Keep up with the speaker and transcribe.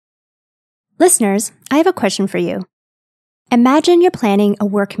Listeners, I have a question for you. Imagine you're planning a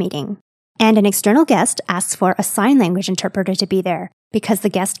work meeting and an external guest asks for a sign language interpreter to be there because the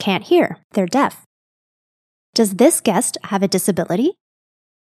guest can't hear, they're deaf. Does this guest have a disability?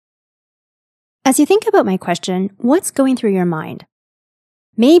 As you think about my question, what's going through your mind?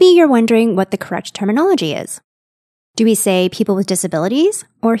 Maybe you're wondering what the correct terminology is. Do we say people with disabilities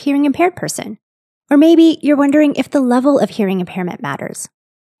or hearing impaired person? Or maybe you're wondering if the level of hearing impairment matters.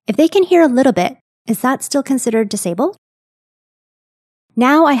 If they can hear a little bit, is that still considered disabled?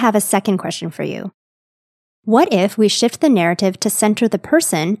 Now I have a second question for you. What if we shift the narrative to center the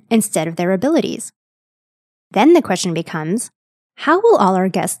person instead of their abilities? Then the question becomes, how will all our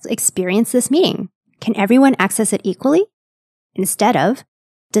guests experience this meeting? Can everyone access it equally? Instead of,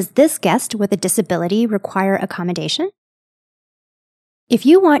 does this guest with a disability require accommodation? If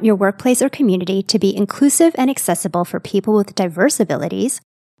you want your workplace or community to be inclusive and accessible for people with diverse abilities,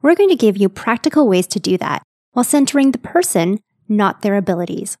 we're going to give you practical ways to do that while centering the person, not their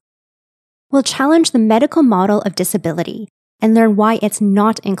abilities. We'll challenge the medical model of disability and learn why it's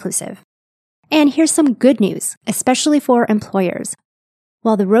not inclusive. And here's some good news, especially for employers.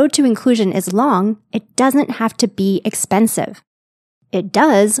 While the road to inclusion is long, it doesn't have to be expensive. It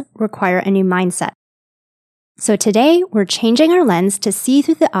does require a new mindset. So today, we're changing our lens to see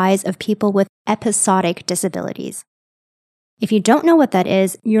through the eyes of people with episodic disabilities. If you don't know what that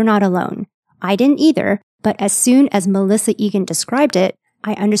is, you're not alone. I didn't either, but as soon as Melissa Egan described it,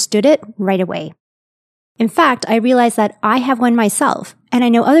 I understood it right away. In fact, I realized that I have one myself, and I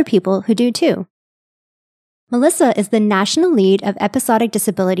know other people who do too. Melissa is the national lead of episodic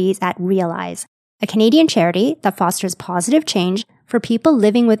disabilities at Realize, a Canadian charity that fosters positive change for people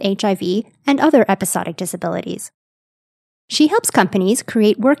living with HIV and other episodic disabilities. She helps companies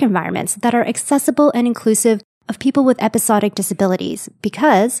create work environments that are accessible and inclusive of people with episodic disabilities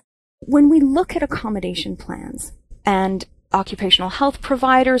because when we look at accommodation plans and occupational health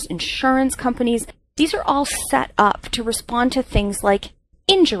providers, insurance companies, these are all set up to respond to things like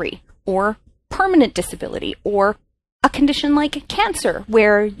injury or permanent disability or a condition like cancer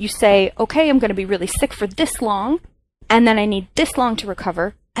where you say, okay, I'm going to be really sick for this long and then I need this long to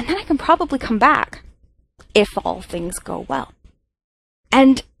recover and then I can probably come back if all things go well.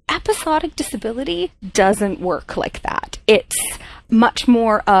 And episodic disability doesn't work like that. It's much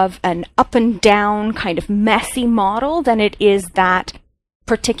more of an up and down kind of messy model than it is that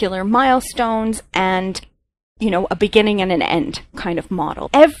particular milestones and, a beginning and an end kind of model.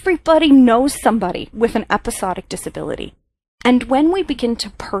 Everybody knows somebody with an episodic disability. And when we begin to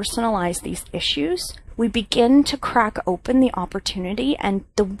personalize these issues, we begin to crack open the opportunity and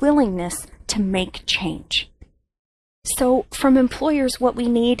the willingness to make change. So from employers, what we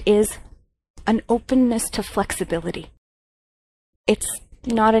need is an openness to flexibility. It's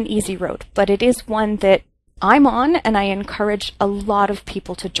not an easy road, but it is one that I'm on, and I encourage a lot of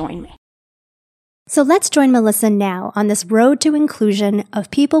people to join me. So let's join Melissa now on this road to inclusion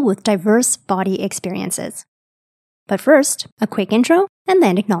of people with diverse body experiences. But first, a quick intro and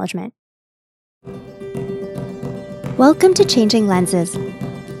land acknowledgement. Welcome to Changing Lenses.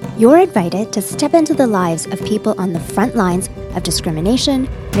 You're invited to step into the lives of people on the front lines of discrimination,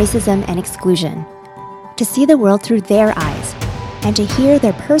 racism, and exclusion, to see the world through their eyes, and to hear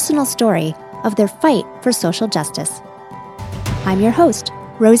their personal story of their fight for social justice. I'm your host,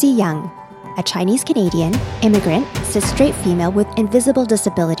 Rosie Young, a Chinese-Canadian, immigrant, cis-straight female with invisible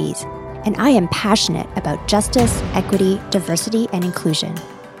disabilities, and I am passionate about justice, equity, diversity, and inclusion.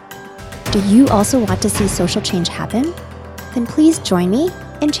 Do you also want to see social change happen? Then please join me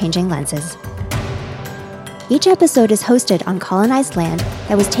in Changing Lenses. Each episode is hosted on colonized land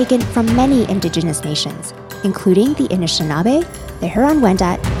that was taken from many Indigenous nations, including the Anishinaabe, the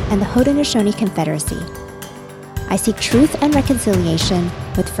Huron-Wendat, and the Haudenosaunee Confederacy. I seek truth and reconciliation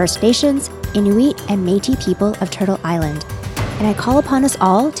with First Nations, Inuit, and Métis people of Turtle Island, and I call upon us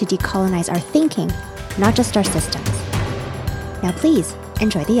all to decolonize our thinking, not just our systems. Now please,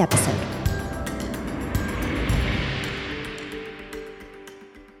 enjoy the episode.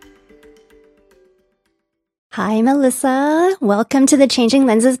 Hi, Melissa. Welcome to the Changing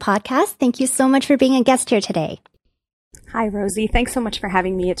Lenses podcast. Thank you so much for being a guest here today. Hi, Rosie. Thanks so much for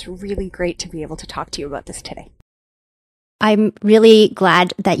having me. It's really great to be able to talk to you about this today. I'm really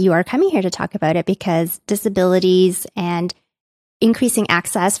glad that you are coming here to talk about it because disabilities and increasing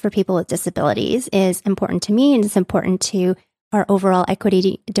access for people with disabilities is important to me and it's important to our overall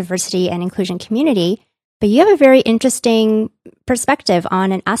equity, diversity, and inclusion community. But you have a very interesting perspective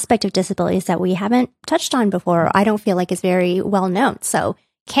on an aspect of disabilities that we haven't touched on before, or I don't feel like is very well known. So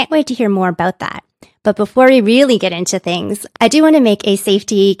can't wait to hear more about that. But before we really get into things, I do want to make a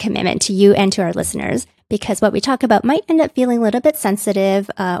safety commitment to you and to our listeners, because what we talk about might end up feeling a little bit sensitive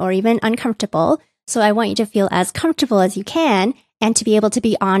or even uncomfortable. So I want you to feel as comfortable as you can and to be able to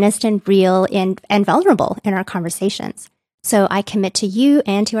be honest and real and vulnerable in our conversations. So I commit to you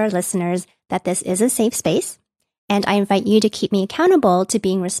and to our listeners that this is a safe space. And I invite you to keep me accountable to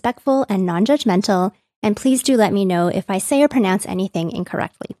being respectful and non-judgmental. And please do let me know if I say or pronounce anything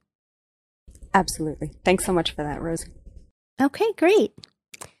incorrectly. Absolutely. Thanks so much for that, Rosie. Okay, great.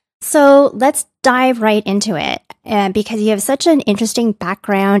 So let's dive right into it. Because you have such an interesting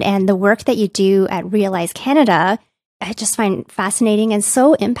background and the work that you do at Realize Canada, I just find fascinating and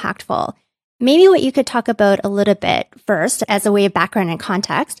so impactful. Maybe what you could talk about a little bit first as a way of background and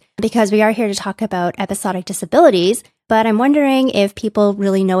context, because we are here to talk about episodic disabilities, but I'm wondering if people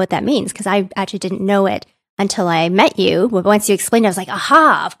really know what that means, because I actually didn't know it until I met you. Once you explained it, I was like,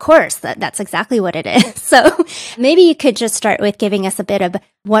 aha, of course, that's exactly what it is. So maybe you could just start with giving us a bit of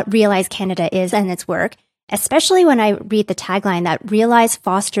what Realize Canada is and its work, especially when I read the tagline that Realize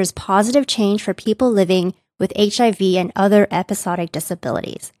fosters positive change for people living with HIV and other episodic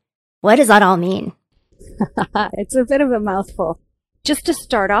disabilities. What does that all mean? It's a bit of a mouthful. Just to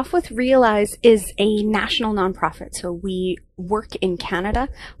start off with, Realize is a national nonprofit. So we work in Canada.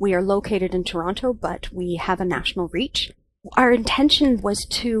 We are located in Toronto, but we have a national reach. Our intention was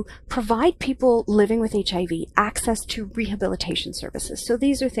to provide people living with HIV access to rehabilitation services. So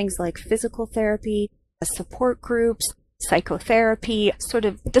these are things like physical therapy, support groups, psychotherapy, sort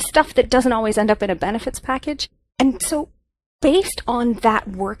of the stuff that doesn't always end up in a benefits package. And so based on that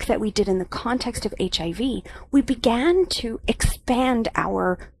work that we did in the context of HIV, we began to expand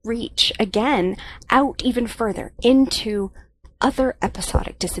our reach again out even further into other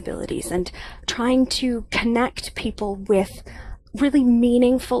episodic disabilities and trying to connect people with really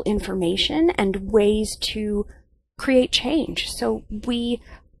meaningful information and ways to create change. So we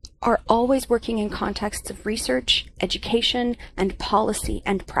are always working in contexts of research, education, and policy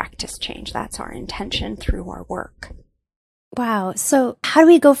and practice change. That's our intention through our work. Wow. So how do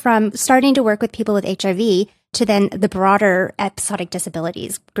we go from starting to work with people with HIV to then the broader episodic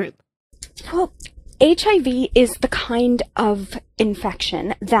disabilities group? Well, HIV is the kind of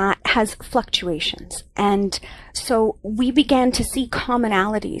infection that has fluctuations. And so we began to see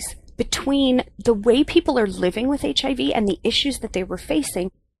commonalities between the way people are living with HIV and the issues that they were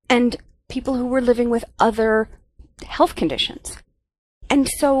facing and people who were living with other health conditions. And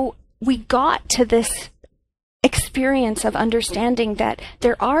so we got to this experience of understanding that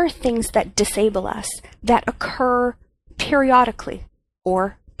there are things that disable us that occur periodically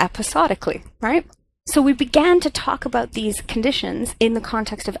or episodically, right? So we began to talk about these conditions in the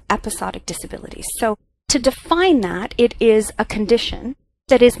context of episodic disabilities. So to define that, it is a condition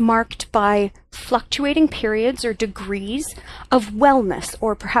that is marked by fluctuating periods or degrees of wellness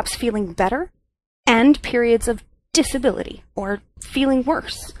or perhaps feeling better and periods of disability or feeling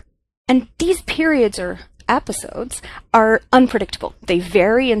worse. And these periods or episodes are unpredictable. They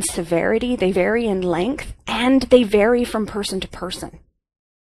vary in severity, they vary in length, and they vary from person to person.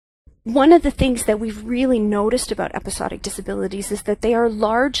 One of the things that we've really noticed about episodic disabilities is that they are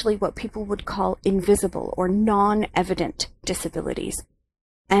largely what people would call invisible or non-evident disabilities.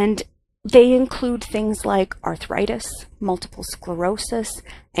 And they include things like arthritis, multiple sclerosis,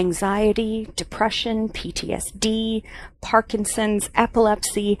 anxiety, depression, PTSD, Parkinson's,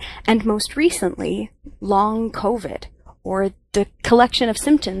 epilepsy, and most recently, long COVID, or the collection of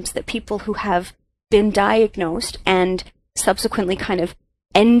symptoms that people who have been diagnosed and subsequently kind of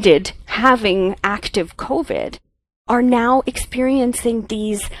ended having active COVID are now experiencing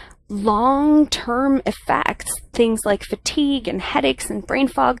these long-term effects, things like fatigue and headaches and brain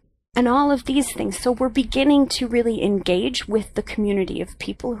fog, and all of these things. So we're beginning to really engage with the community of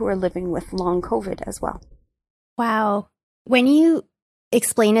people who are living with long COVID as well. Wow. When you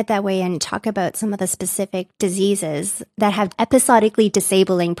explain it that way and talk about some of the specific diseases that have episodically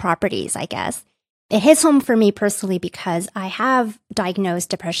disabling properties, I guess, it hits home for me personally because I have diagnosed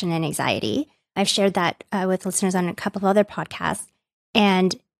depression and anxiety. I've shared that with listeners on a couple of other podcasts.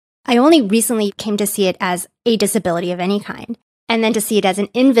 And I only recently came to see it as a disability of any kind. And then to see it as an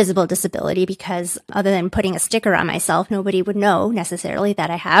invisible disability because other than putting a sticker on myself, nobody would know necessarily that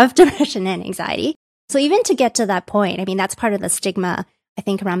I have depression and anxiety. So even to get to that point, I mean, that's part of the stigma, I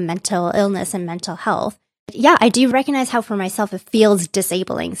think, around mental illness and mental health. Yeah, I do recognize how for myself it feels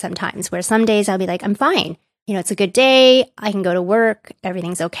disabling sometimes, where some days I'll be like, I'm fine. You know, it's a good day. I can go to work.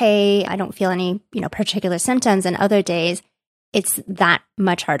 Everything's okay. I don't feel any, particular symptoms. And other days, it's that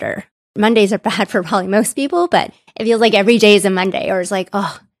much harder. Mondays are bad for probably most people, but it feels like every day is a Monday, or it's like,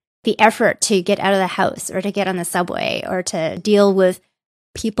 oh, the effort to get out of the house or to get on the subway or to deal with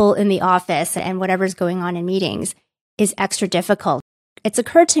people in the office and whatever's going on in meetings is extra difficult. It's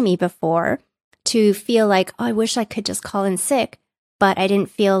occurred to me before to feel like, oh, I wish I could just call in sick, but I didn't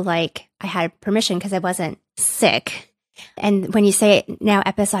feel like I had permission because I wasn't sick. And when you say now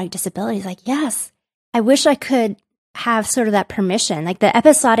episodic disability, it's like, yes, I wish I could have sort of that permission. Like the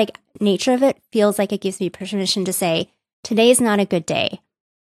episodic nature of it feels like it gives me permission to say, today's not a good day.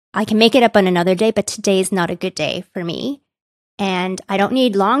 I can make it up on another day, but today's not a good day for me. And I don't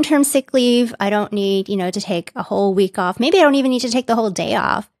need long-term sick leave. I don't need, to take a whole week off. Maybe I don't even need to take the whole day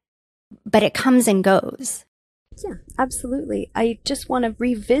off, but it comes and goes. Yeah, absolutely. I just want to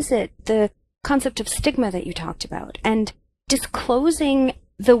revisit the concept of stigma that you talked about and disclosing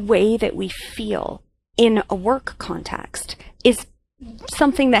the way that we feel in a work context is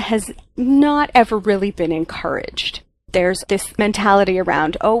something that has not ever really been encouraged. There's this mentality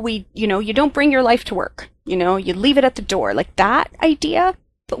around, you don't bring your life to work. You leave it at the door, like that idea.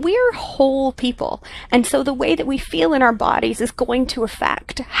 But we're whole people. And so the way that we feel in our bodies is going to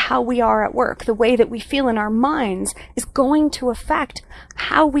affect how we are at work. The way that we feel in our minds is going to affect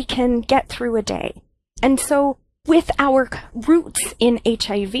how we can get through a day. And so with our roots in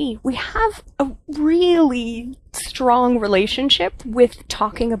HIV, we have a really strong relationship with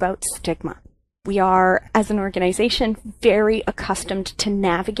talking about stigma. We are, as an organization, very accustomed to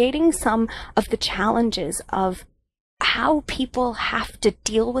navigating some of the challenges of how people have to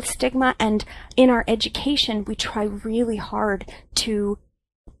deal with stigma. And in our education, we try really hard to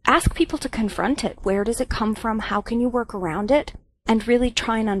ask people to confront it. Where does it come from? How can you work around it? And really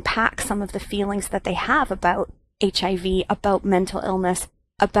try and unpack some of the feelings that they have about HIV, about mental illness,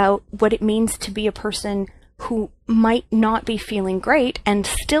 about what it means to be a person who might not be feeling great and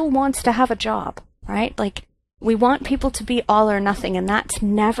still wants to have a job, right? Like, we want people to be all or nothing, and that's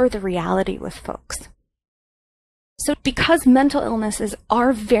never the reality with folks. So because mental illnesses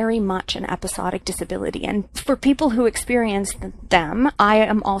are very much an episodic disability, and for people who experience them, I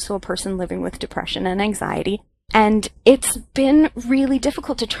am also a person living with depression and anxiety, and it's been really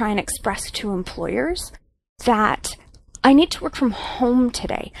difficult to try and express to employers that I need to work from home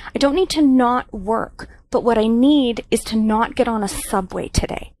today. I don't need to not work, but what I need is to not get on a subway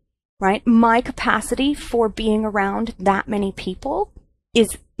today, right? My capacity for being around that many people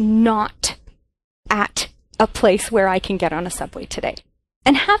is not at a place where I can get on a subway today.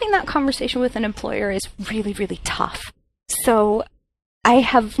 And having that conversation with an employer is really, really tough. So I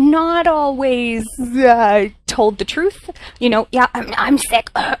have not always told the truth. I'm sick,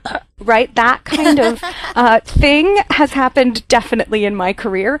 right? That kind of thing has happened definitely in my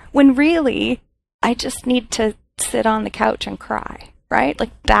career, when really I just need to sit on the couch and cry, right? Like,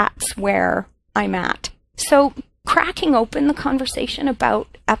 that's where I'm at. So cracking open the conversation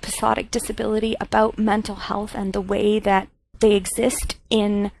about episodic disability, about mental health, and the way that they exist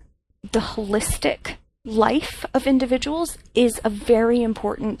in the holistic life of individuals is a very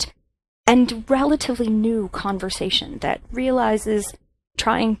important and relatively new conversation that realizes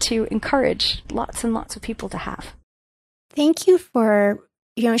trying to encourage lots and lots of people to have. Thank you for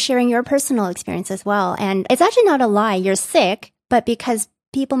sharing your personal experience as well. And it's actually not a lie. You're sick, but because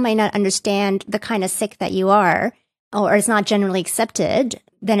people might not understand the kind of sick that you are, or it's not generally accepted,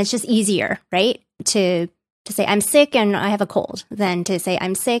 then it's just easier, right? To say I'm sick and I have a cold than to say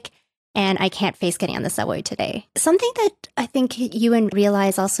I'm sick and I can't face getting on the subway today. Something that I think you and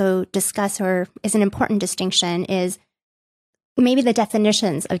Realize also discuss, or is an important distinction, is maybe the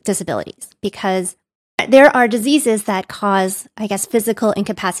definitions of disabilities, because there are diseases that cause, physical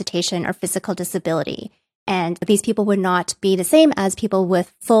incapacitation or physical disability. And these people would not be the same as people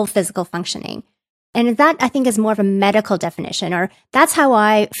with full physical functioning. And that, I think, is more of a medical definition, or that's how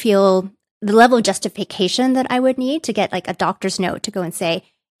I feel the level of justification that I would need to get like a doctor's note to go and say,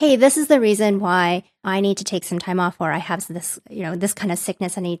 hey, this is the reason why I need to take some time off, or I have this, this kind of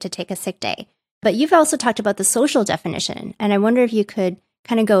sickness, I need to take a sick day. But you've also talked about the social definition. And I wonder if you could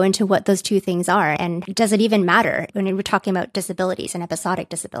kind of go into what those two things are. And does it even matter when we're talking about disabilities and episodic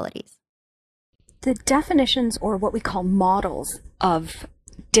disabilities? The definitions, or what we call models of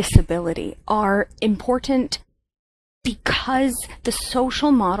disability, are important because the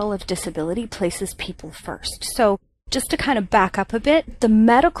social model of disability places people first. So just to kind of back up a bit, the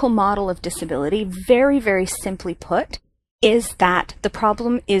medical model of disability, very, very simply put, is that the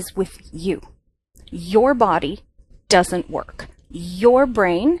problem is with you. Your body doesn't work. Your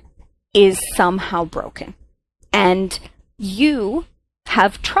brain is somehow broken. And you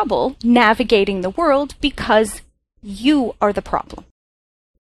have trouble navigating the world because you are the problem.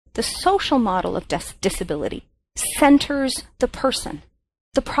 The social model of disability centers the person.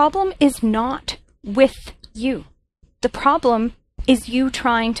 The problem is not with you. The problem is you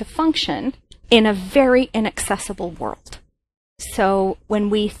trying to function in a very inaccessible world. So when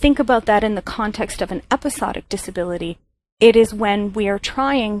we think about that in the context of an episodic disability, it is when we are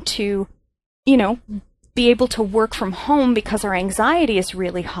trying to, be able to work from home because our anxiety is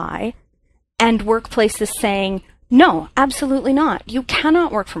really high, and workplaces saying, no, absolutely not. You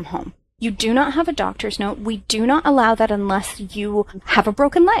cannot work from home. You do not have a doctor's note. We do not allow that unless you have a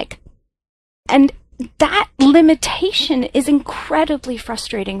broken leg. And that limitation is incredibly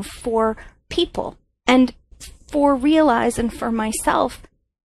frustrating for people. And for Realize and for myself,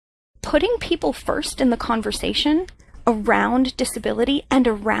 putting people first in the conversation around disability and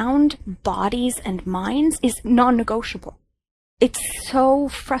around bodies and minds is non-negotiable. It's so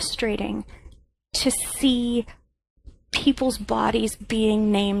frustrating to see people's bodies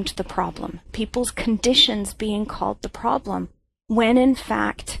being named the problem, people's conditions being called the problem, when in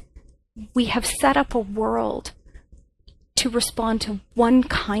fact we have set up a world to respond to one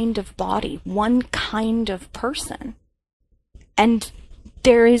kind of body, one kind of person. And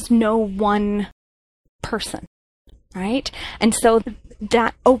there is no one person, right? And so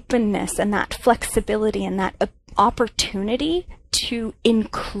that openness and that flexibility and that opportunity to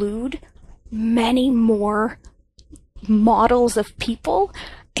include many more models of people,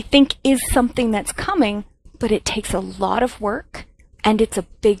 I think is something that's coming, but it takes a lot of work and it's a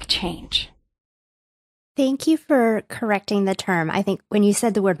big change. Thank you for correcting the term. I think when you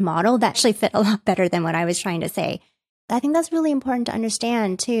said the word model, that actually fit a lot better than what I was trying to say. I think that's really important to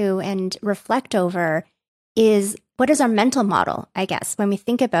understand too and reflect over is what is our mental model, I guess, when we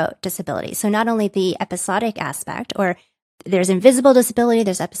think about disability. So not only the episodic aspect, or there's invisible disability,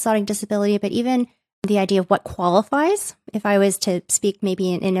 there's episodic disability, but even the idea of what qualifies, if I was to speak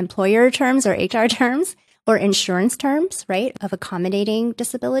maybe in employer terms or HR terms or insurance terms, right, of accommodating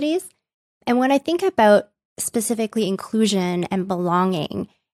disabilities. And when I think about specifically inclusion and belonging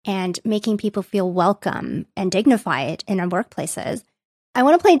and making people feel welcome and dignified in our workplaces, I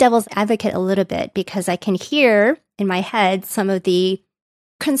want to play devil's advocate a little bit because I can hear in my head some of the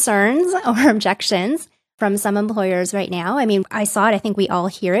concerns or objections from some employers right now. I mean, I saw it. I think we all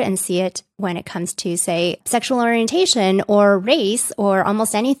hear it and see it when it comes to, say, sexual orientation or race or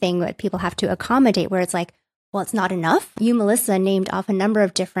almost anything that people have to accommodate, where it's like, well, it's not enough. You, Melissa, named off a number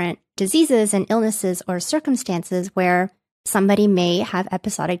of different diseases and illnesses or circumstances where somebody may have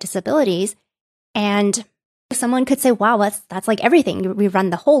episodic disabilities. And someone could say, wow, that's like everything. We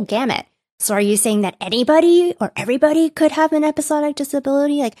run the whole gamut. So are you saying that anybody or everybody could have an episodic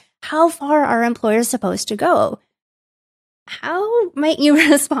disability? Like, how far are employers supposed to go? How might you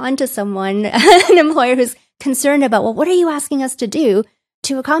respond to someone, an employer who's concerned about, well, what are you asking us to do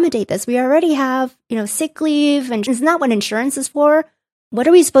to accommodate this? We already have, sick leave, and isn't that what insurance is for? What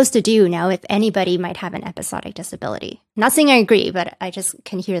are we supposed to do now if anybody might have an episodic disability? I'm not saying I agree, but I just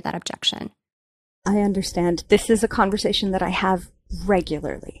can hear that objection. I understand. This is a conversation that I have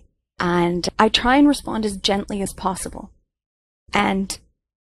regularly, and I try and respond as gently as possible. And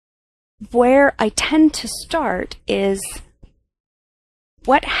where I tend to start is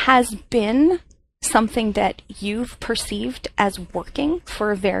what has been something that you've perceived as working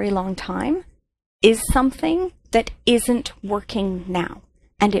for a very long time is something that isn't working now.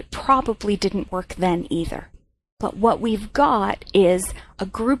 And it probably didn't work then either. But what we've got is a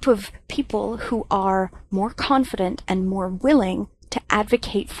group of people who are more confident and more willing to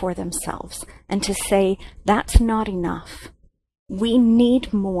advocate for themselves and to say, that's not enough. We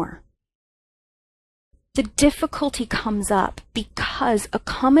need more. The difficulty comes up because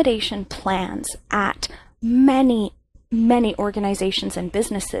accommodation plans at many, many organizations and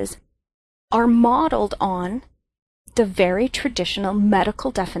businesses are modeled on the very traditional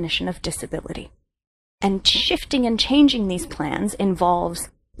medical definition of disability. And shifting and changing these plans involves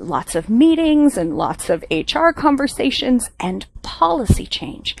lots of meetings and lots of HR conversations and policy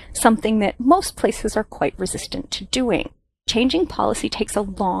change, something that most places are quite resistant to doing. Changing policy takes a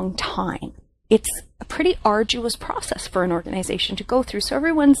long time. It's a pretty arduous process for an organization to go through, so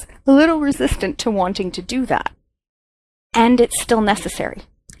everyone's a little resistant to wanting to do that. And it's still necessary,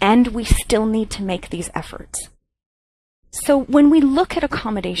 and we still need to make these efforts. So when we look at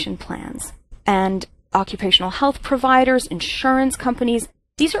accommodation plans and occupational health providers, insurance companies,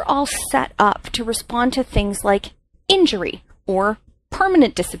 these are all set up to respond to things like injury or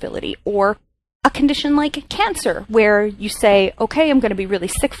permanent disability or a condition like cancer, where you say, okay, I'm going to be really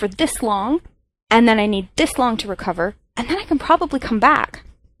sick for this long, and then I need this long to recover, and then I can probably come back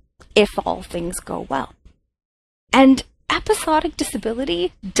if all things go well. And episodic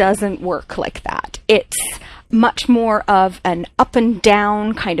disability doesn't work like that. It's much more of an up and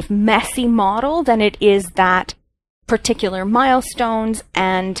down kind of messy model than it is that particular milestones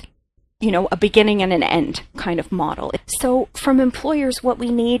and, a beginning and an end kind of model. So from employers, what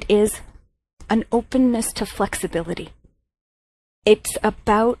we need is an openness to flexibility. It's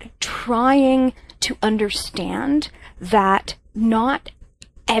about trying to understand that not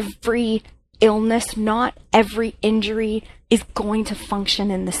every illness, not every injury is going to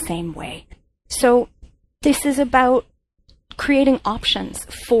function in the same way. So this is about creating options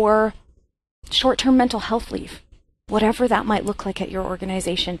for short-term mental health leave, whatever that might look like at your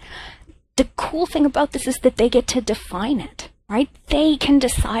organization. The cool thing about this is that they get to define it, right? They can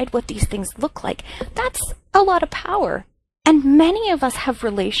decide what these things look like. That's a lot of power. And many of us have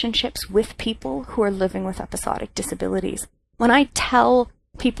relationships with people who are living with episodic disabilities. When I tell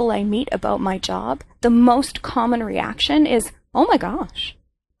people I meet about my job, the most common reaction is, oh my gosh,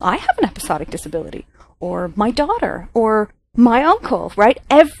 I have an episodic disability, or my daughter, or my uncle, right?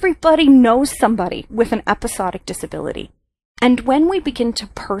 Everybody knows somebody with an episodic disability. And when we begin to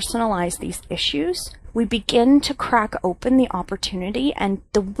personalize these issues, we begin to crack open the opportunity and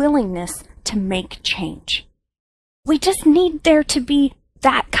the willingness to make change. We just need there to be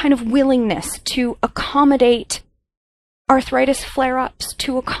that kind of willingness to accommodate arthritis flare-ups,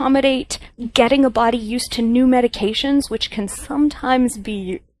 to accommodate getting a body used to new medications, which can sometimes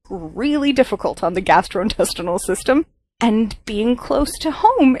be really difficult on the gastrointestinal system. And being close to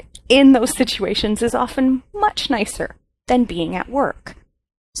home in those situations is often much nicer than being at work.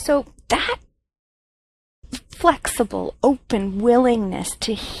 So that flexible, open willingness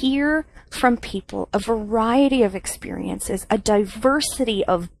to hear from people a variety of experiences, a diversity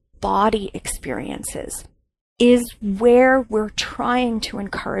of body experiences, is where we're trying to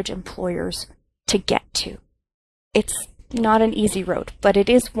encourage employers to get to. It's not an easy road, but it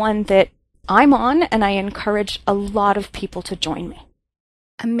is one that I'm on, and I encourage a lot of people to join me.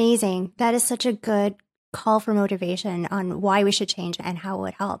 Amazing. That is such a good call for motivation on why we should change and how it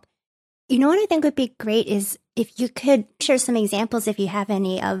would help. You know what I think would be great is if you could share some examples, if you have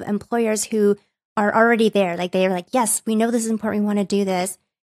any, of employers who are already there. Like they're like, yes, we know this is important. We want to do this.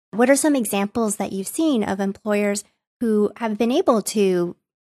 What are some examples that you've seen of employers who have been able to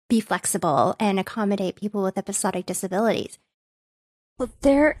be flexible and accommodate people with episodic disabilities? Well,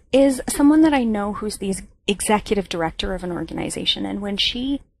 there is someone that I know who's the executive director of an organization. And when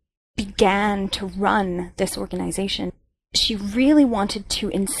she began to run this organization, she really wanted to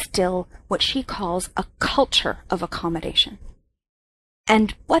instill what she calls a culture of accommodation.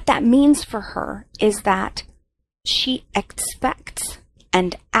 And what that means for her is that she expects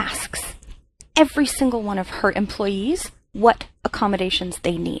and asks every single one of her employees what accommodations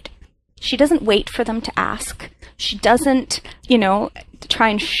they need. She doesn't wait for them to ask. She doesn't, try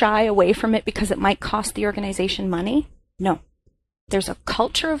and shy away from it because it might cost the organization money. No. There's a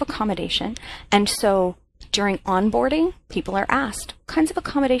culture of accommodation. And so during onboarding, people are asked, what kinds of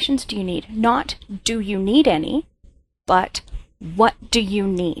accommodations do you need? Not, do you need any, but what do you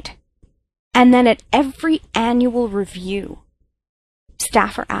need? And then at every annual review,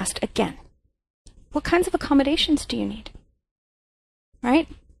 staff are asked again, what kinds of accommodations do you need? Right?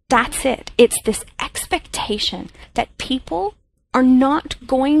 That's it. It's this expectation that people are not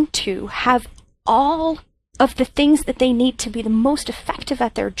going to have all of the things that they need to be the most effective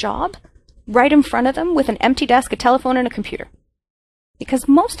at their job right in front of them with an empty desk, a telephone, and a computer. Because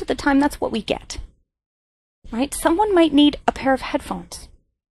most of the time, that's what we get. Right? Someone might need a pair of headphones.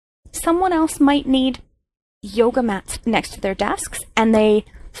 Someone else might need yoga mats next to their desks, and they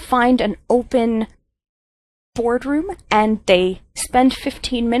find an open boardroom and they spend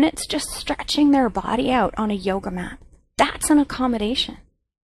 15 minutes just stretching their body out on a yoga mat. That's an accommodation.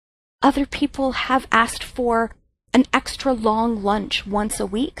 Other people have asked for an extra long lunch once a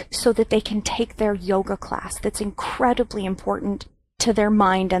week so that they can take their yoga class. That's incredibly important to their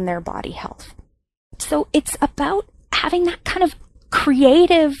mind and their body health. So it's about having that kind of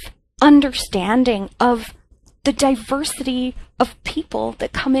creative understanding of the diversity of people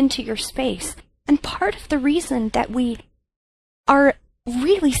that come into your space. And part of the reason that we are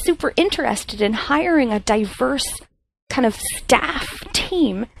really super interested in hiring a diverse kind of staff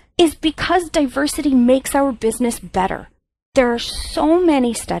team is because diversity makes our business better. There are so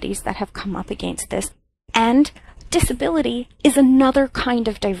many studies that have come up against this, and disability is another kind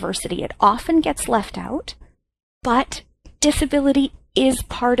of diversity. It often gets left out, but disability is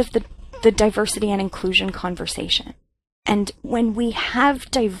part of the diversity and inclusion conversation. And when we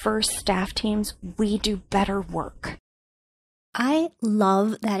have diverse staff teams, we do better work. I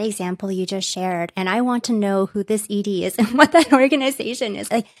love that example you just shared, and I want to know who this ED is and what that organization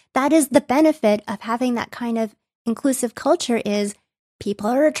is. Like, that is the benefit of having that kind of inclusive culture is people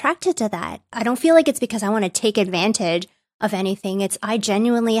are attracted to that. I don't feel like it's because I want to take advantage of anything. It's I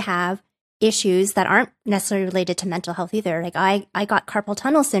genuinely have issues that aren't necessarily related to mental health either. Like I got carpal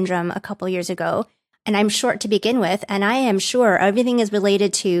tunnel syndrome a couple years ago, and I'm short to begin with, and I am sure everything is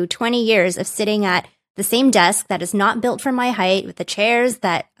related to 20 years of sitting at the same desk that is not built for my height, with the chairs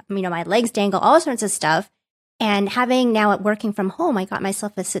that, my legs dangle, all sorts of stuff. And having now at working from home, I got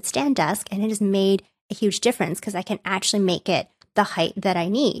myself a sit-stand desk, and it has made a huge difference because I can actually make it the height that I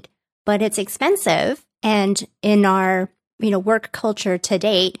need. But it's expensive. And in our, work culture to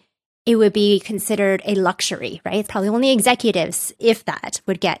date, it would be considered a luxury, right? It's probably only executives, if that,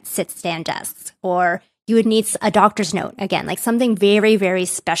 would get sit-stand desks. Or you would need a doctor's note, again, like something very, very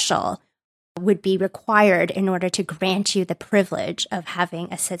special would be required in order to grant you the privilege of having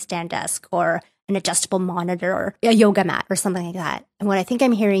a sit-stand desk or an adjustable monitor or a yoga mat or something like that. And what I think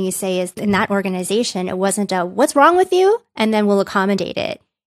I'm hearing you say is in that organization, it wasn't a, what's wrong with you? And then we'll accommodate it.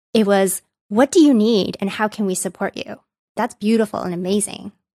 It was, what do you need and how can we support you? That's beautiful and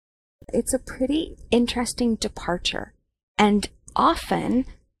amazing. It's a pretty interesting departure. And often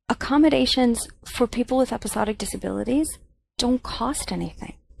accommodations for people with episodic disabilities don't cost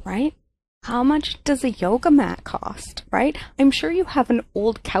anything, right? How much does a yoga mat cost, right? I'm sure you have an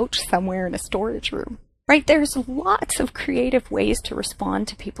old couch somewhere in a storage room, right? There's lots of creative ways to respond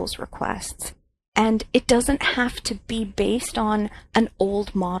to people's requests. And it doesn't have to be based on an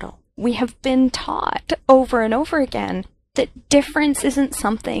old model. We have been taught over and over again that difference isn't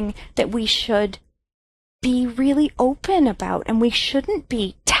something that we should be really open about, and we shouldn't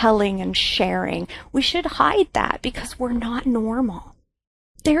be telling and sharing. We should hide that because we're not normal.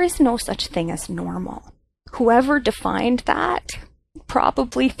 There is no such thing as normal. Whoever defined that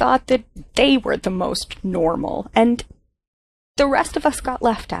probably thought that they were the most normal, and the rest of us got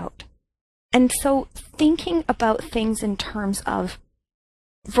left out. And so thinking about things in terms of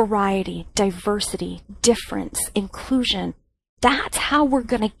variety, diversity, difference, inclusion, that's how we're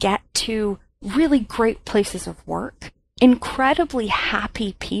going to get to really great places of work, incredibly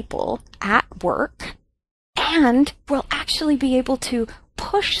happy people at work, and we'll actually be able to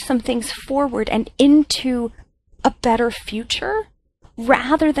push some things forward and into a better future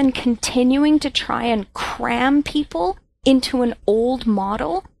rather than continuing to try and cram people into an old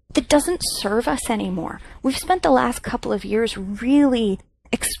model that doesn't serve us anymore. We've spent the last couple of years really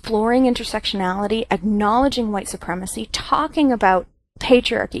exploring intersectionality, acknowledging white supremacy, talking about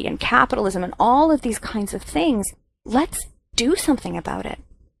patriarchy and capitalism and all of these kinds of things. Let's do something about it.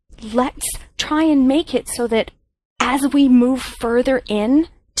 Let's try and make it so that as we move further in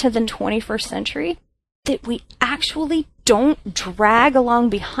to the 21st century, that we actually don't drag along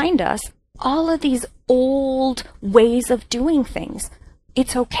behind us all of these old ways of doing things.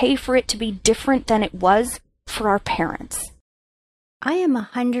 It's okay for it to be different than it was for our parents. I am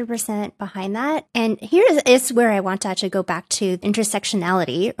 100% behind that. And here is where I want to actually go back to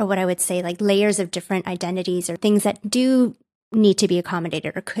intersectionality, or what I would say like layers of different identities or things that do need to be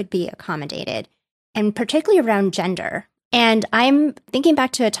accommodated or could be accommodated, and particularly around gender. And I'm thinking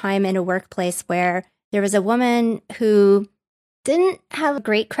back to a time in a workplace where there was a woman who didn't have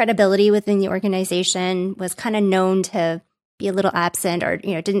great credibility within the organization, was kind of known to be a little absent, or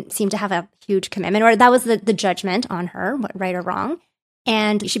didn't seem to have a huge commitment, or that was the judgment on her, right or wrong.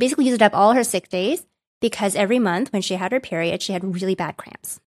 And she basically used up all her sick days because every month when she had her period, she had really bad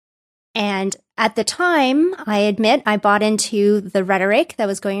cramps. And at the time, I admit, I bought into the rhetoric that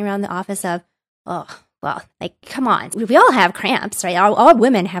was going around the office of, oh, well, like, come on. We all have cramps, right? All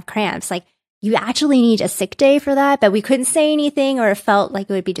women have cramps. Like, you actually need a sick day for that, but we couldn't say anything, or it felt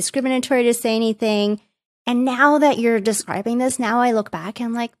like it would be discriminatory to say anything. And now that you're describing this, now I look back and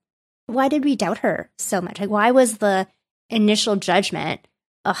I'm like, why did we doubt her so much? Like, why was the initial judgment,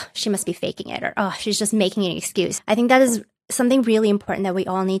 oh, she must be faking it, or oh, she's just making an excuse? I think that is something really important that we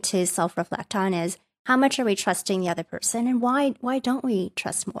all need to self-reflect on, is how much are we trusting the other person, and why don't we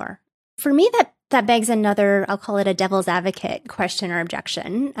trust more? For me, that begs another, I'll call it a devil's advocate question or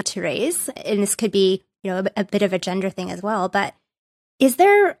objection to raise. And this could be, a bit of a gender thing as well. But is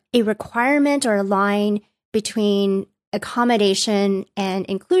there a requirement or a line between accommodation and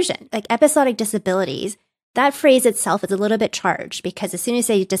inclusion? Like episodic disabilities, that phrase itself is a little bit charged, because as soon as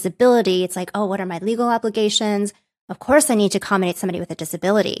you say disability, it's like, oh, what are my legal obligations? Of course I need to accommodate somebody with a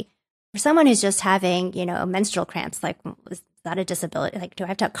disability. For someone who's just having, menstrual cramps, like, is that a disability? Like, do I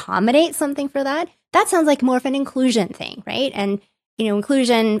have to accommodate something for that? That sounds like more of an inclusion thing, right? And,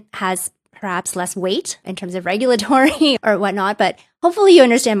 inclusion has perhaps less weight in terms of regulatory or whatnot. But hopefully you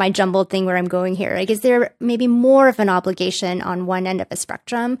understand my jumbled thing where I'm going here. Like, is there maybe more of an obligation on one end of a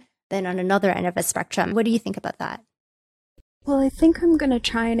spectrum than on another end of a spectrum? What do you think about that? Well, I think I'm going to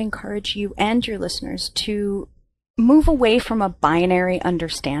try and encourage you and your listeners to move away from a binary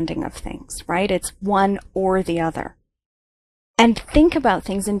understanding of things, right? It's one or the other. And think about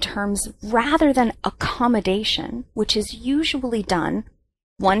things in terms rather than accommodation, which is usually done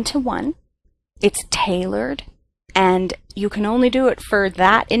one-to-one. It's tailored, and you can only do it for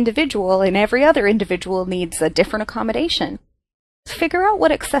that individual, and every other individual needs a different accommodation. Figure out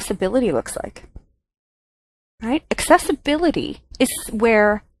what accessibility looks like, right? Accessibility is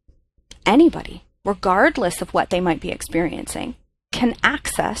where anybody, regardless of what they might be experiencing, can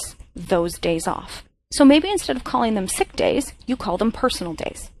access those days off. So maybe instead of calling them sick days, you call them personal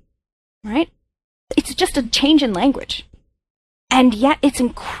days, right? It's just a change in language. And yet it's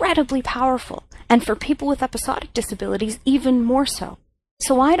incredibly powerful. And for people with episodic disabilities, even more so.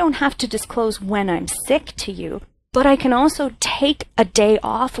 So I don't have to disclose when I'm sick to you, but I can also take a day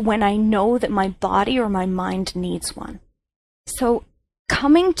off when I know that my body or my mind needs one. So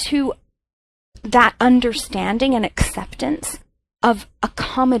coming to that understanding and acceptance of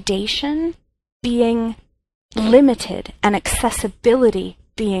accommodation being limited and accessibility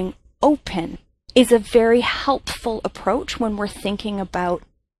being open is a very helpful approach when we're thinking about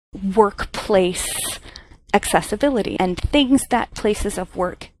workplace accessibility and things that places of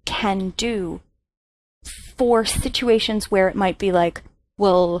work can do for situations where it might be like,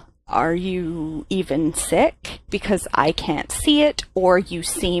 well, are you even sick because I can't see it, or you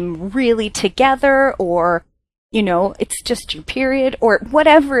seem really together, or, you know, it's just your period, or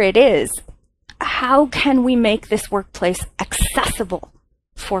whatever it is. How can we make this workplace accessible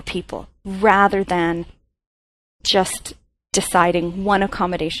for people rather than just deciding one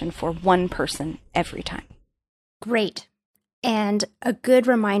accommodation for one person every time? Great. And a good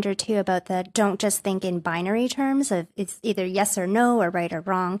reminder too about the don't just think in binary terms of it's either yes or no or right or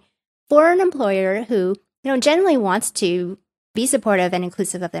wrong. For an employer who, generally wants to be supportive and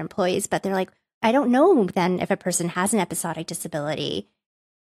inclusive of their employees, but they're like, I don't know then if a person has an episodic disability.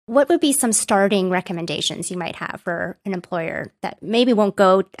 What would be some starting recommendations you might have for an employer that maybe won't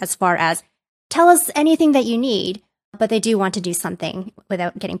go as far as tell us anything that you need, but they do want to do something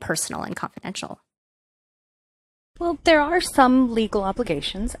without getting personal and confidential? Well, there are some legal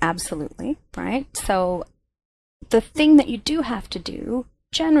obligations, absolutely, right? So the thing that you do have to do,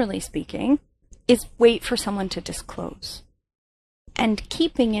 generally speaking, is wait for someone to disclose. And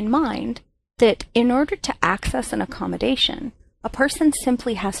keeping in mind that in order to access an accommodation, a person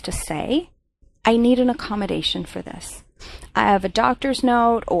simply has to say, I need an accommodation for this. I have a doctor's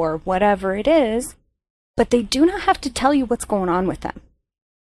note or whatever it is, but they do not have to tell you what's going on with them.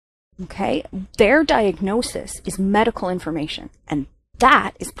 Okay? Their diagnosis is medical information, and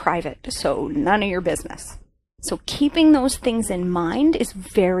that is private, so none of your business. So keeping those things in mind is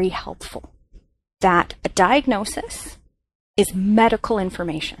very helpful. That a diagnosis is medical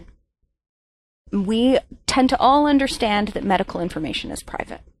information. We tend to all understand that medical information is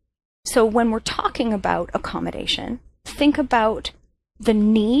private. So when we're talking about accommodation, think about the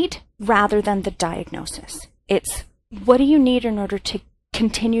need rather than the diagnosis. It's what do you need in order to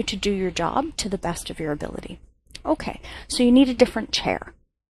continue to do your job to the best of your ability? Okay, so you need a different chair.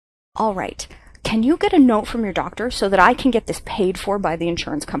 All right, can you get a note from your doctor so that I can get this paid for by the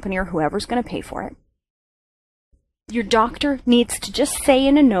insurance company or whoever's going to pay for it? Your doctor needs to just say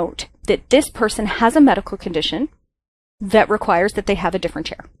in a note that this person has a medical condition that requires that they have a different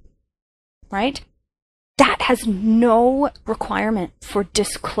chair, right? That has no requirement for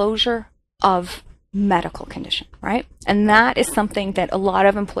disclosure of medical condition, right? And that is something that a lot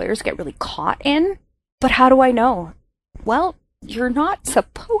of employers get really caught in. But how do I know? Well, you're not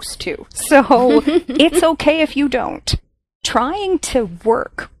supposed to. So it's okay if you don't. Trying to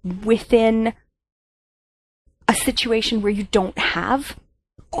work within a situation where you don't have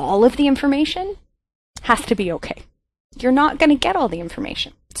all of the information has to be okay. You're not going to get all the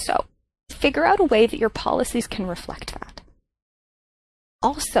information. So figure out a way that your policies can reflect that.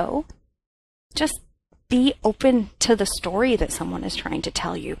 Also, just be open to the story that someone is trying to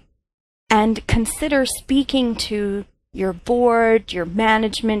tell you, and consider speaking to your board, your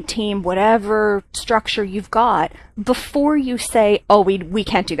management team, whatever structure you've got, before you say, oh, we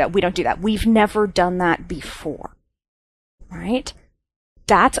can't do that. We don't do that. We've never done that before, right?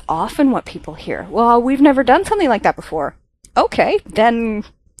 That's often what people hear. Well, we've never done something like that before. Okay, then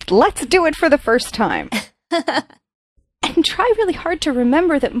let's do it for the first time. And try really hard to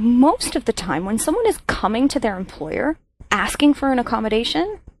remember that most of the time when someone is coming to their employer asking for an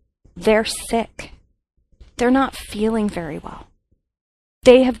accommodation, they're sick. They're not feeling very well.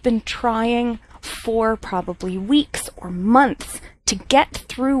 They have been trying for probably weeks or months to get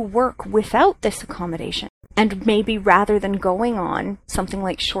through work without this accommodation. And maybe rather than going on something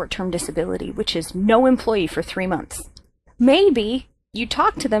like short-term disability, which is no employee for 3 months, maybe you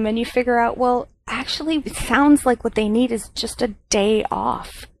talk to them and you figure out, well, actually, it sounds like what they need is just a day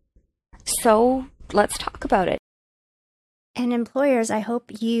off. So let's talk about it. And employers, I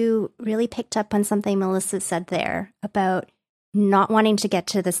hope you really picked up on something Melissa said there about not wanting to get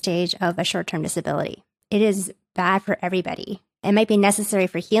to the stage of a short-term disability. It is bad for everybody. It might be necessary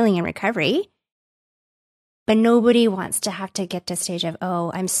for healing and recovery, but nobody wants to have to get to a stage of,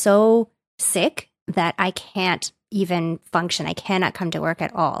 oh, I'm so sick that I can't even function. I cannot come to work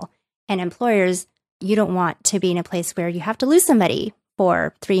at all. And employers, you don't want to be in a place where you have to lose somebody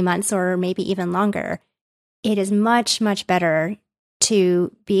for 3 months or maybe even longer. It is much, much better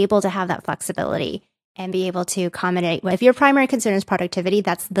to be able to have that flexibility and be able to accommodate. If your primary concern is productivity,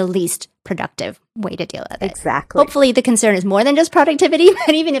 that's the least productive way to deal with it. Exactly. Hopefully the concern is more than just productivity,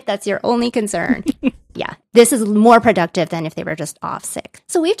 but even if that's your only concern, yeah, this is more productive than if they were just off sick.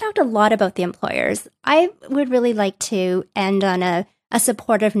 So we've talked a lot about the employers. I would really like to end on a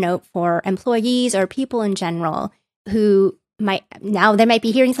supportive note for employees or people in general who they might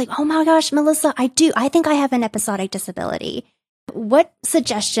be hearing, it's like, oh my gosh, Melissa, I think I have an episodic disability. What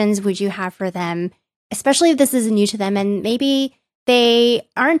suggestions would you have for them, especially if this is new to them and maybe they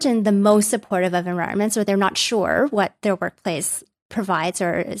aren't in the most supportive of environments or they're not sure what their workplace provides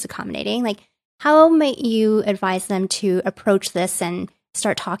or is accommodating? Like, how might you advise them to approach this and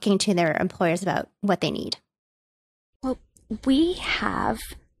start talking to their employers about what they need? Well, we have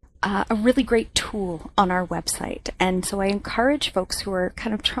a really great tool on our website. And so I encourage folks who are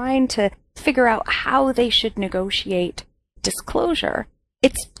kind of trying to figure out how they should negotiate disclosure.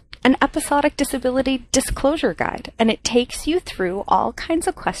 It's an episodic disability disclosure guide, and it takes you through all kinds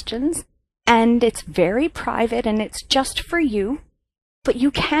of questions, and it's very private and it's just for you, but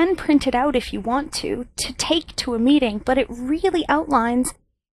you can print it out if you want to take to a meeting, but it really outlines,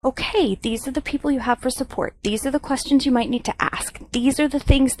 okay, these are the people you have for support. These are the questions you might need to ask. These are the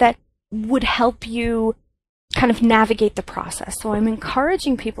things that would help you kind of navigate the process. So I'm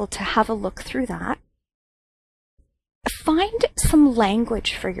encouraging people to have a look through that. Find some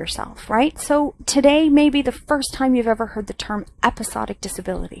language for yourself, right? So today may be the first time you've ever heard the term episodic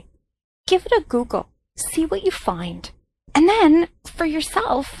disability. Give it a Google. See what you find. And then for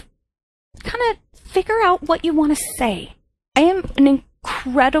yourself, kind of figure out what you want to say. I am an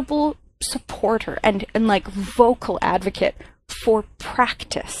incredible supporter and like vocal advocate for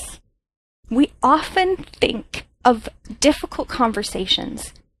practice. We often think of difficult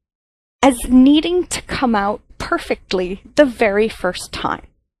conversations as needing to come out perfectly the very first time.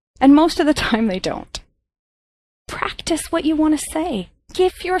 And most of the time they don't. Practice what you want to say.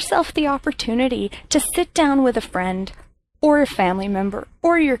 Give yourself the opportunity to sit down with a friend or a family member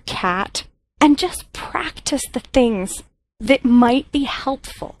or your cat and just practice the things that might be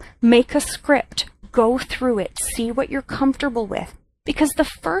helpful. Make a script, go through it, see what you're comfortable with. Because the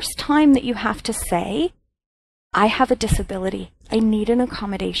first time that you have to say, I have a disability, I need an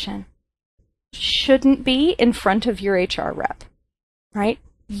accommodation, shouldn't be in front of your HR rep, right?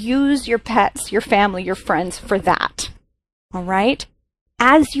 Use your pets, your family, your friends for that, all right?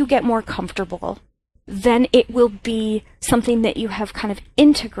 As you get more comfortable, then it will be something that you have kind of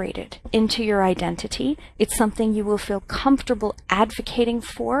integrated into your identity. It's something you will feel comfortable advocating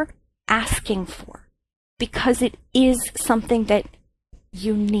for, asking for, because it is something that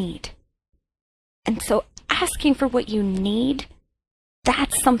you need. And so asking for what you need,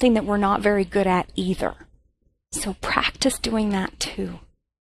 that's something that we're not very good at either. So practice doing that too.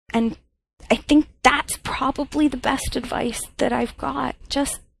 And I think that's probably the best advice that I've got.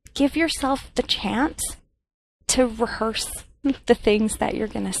 Just give yourself the chance to rehearse the things that you're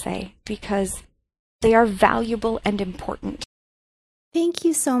going to say because they are valuable and important. Thank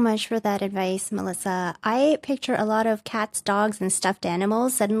you so much for that advice, Melissa. I picture a lot of cats, dogs, and stuffed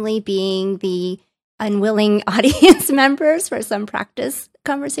animals suddenly being the unwilling audience members for some practice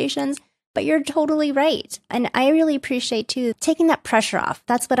conversations, but you're totally right. And I really appreciate, too, taking that pressure off.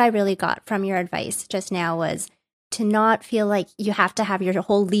 That's what I really got from your advice just now was to not feel like you have to have your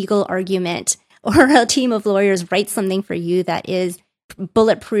whole legal argument or a team of lawyers write something for you that is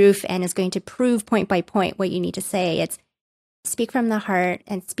bulletproof and is going to prove point by point what you need to say. It's speak from the heart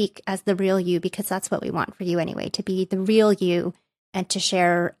and speak as the real you, because that's what we want for you anyway, to be the real you and to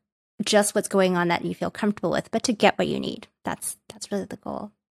share just what's going on that you feel comfortable with, but to get what you need. That's really the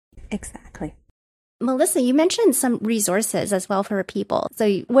goal. Exactly. Melissa, you mentioned some resources as well for people.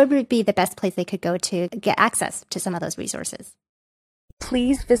 So what would be the best place they could go to get access to some of those resources?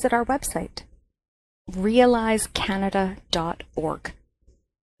 Please visit our website, realizecanada.org.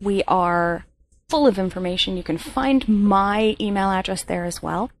 We are full of information. You can find my email address there as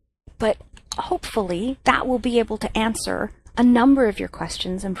well. But hopefully that will be able to answer a number of your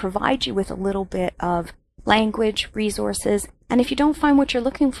questions and provide you with a little bit of language, resources. And if you don't find what you're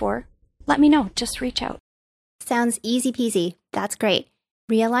looking for, let me know. Just reach out. Sounds easy peasy. That's great.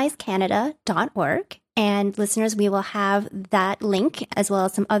 realizecanada.org. And listeners, we will have that link as well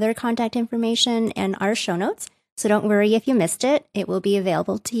as some other contact information in our show notes. So don't worry if you missed it. It will be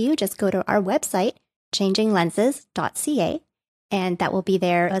available to you. Just go to our website, changinglenses.ca, and that will be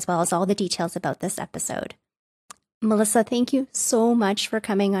there as well as all the details about this episode. Melissa, thank you so much for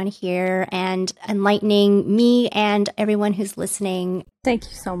coming on here and enlightening me and everyone who's listening. Thank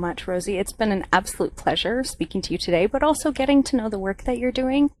you so much, Rosie. It's been an absolute pleasure speaking to you today, but also getting to know the work that you're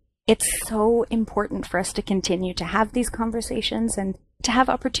doing. It's so important for us to continue to have these conversations and to have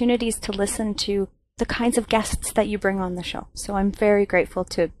opportunities to listen to the kinds of guests that you bring on the show. So I'm very grateful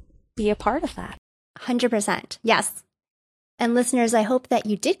to be a part of that. 100%. Yes. And listeners, I hope that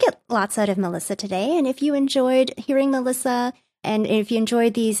you did get lots out of Melissa today. And if you enjoyed hearing Melissa, and if you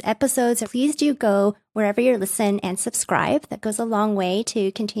enjoyed these episodes, please do go wherever you listen and subscribe. That goes a long way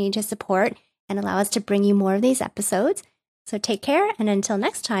to continue to support and allow us to bring you more of these episodes. So take care. And until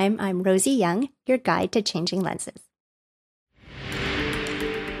next time, I'm Rosie Young, your guide to changing lenses.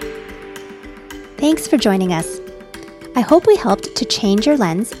 Thanks for joining us. I hope we helped to change your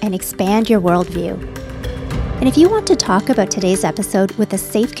lens and expand your worldview. And if you want to talk about today's episode with a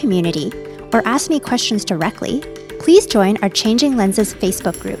safe community or ask me questions directly, please join our Changing Lenses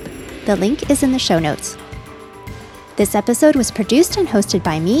Facebook group. The link is in the show notes. This episode was produced and hosted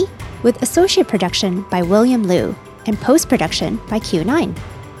by me, with associate production by William Liu and post-production by Q9.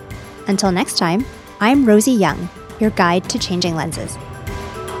 Until next time, I'm Rosie Young, your guide to changing lenses.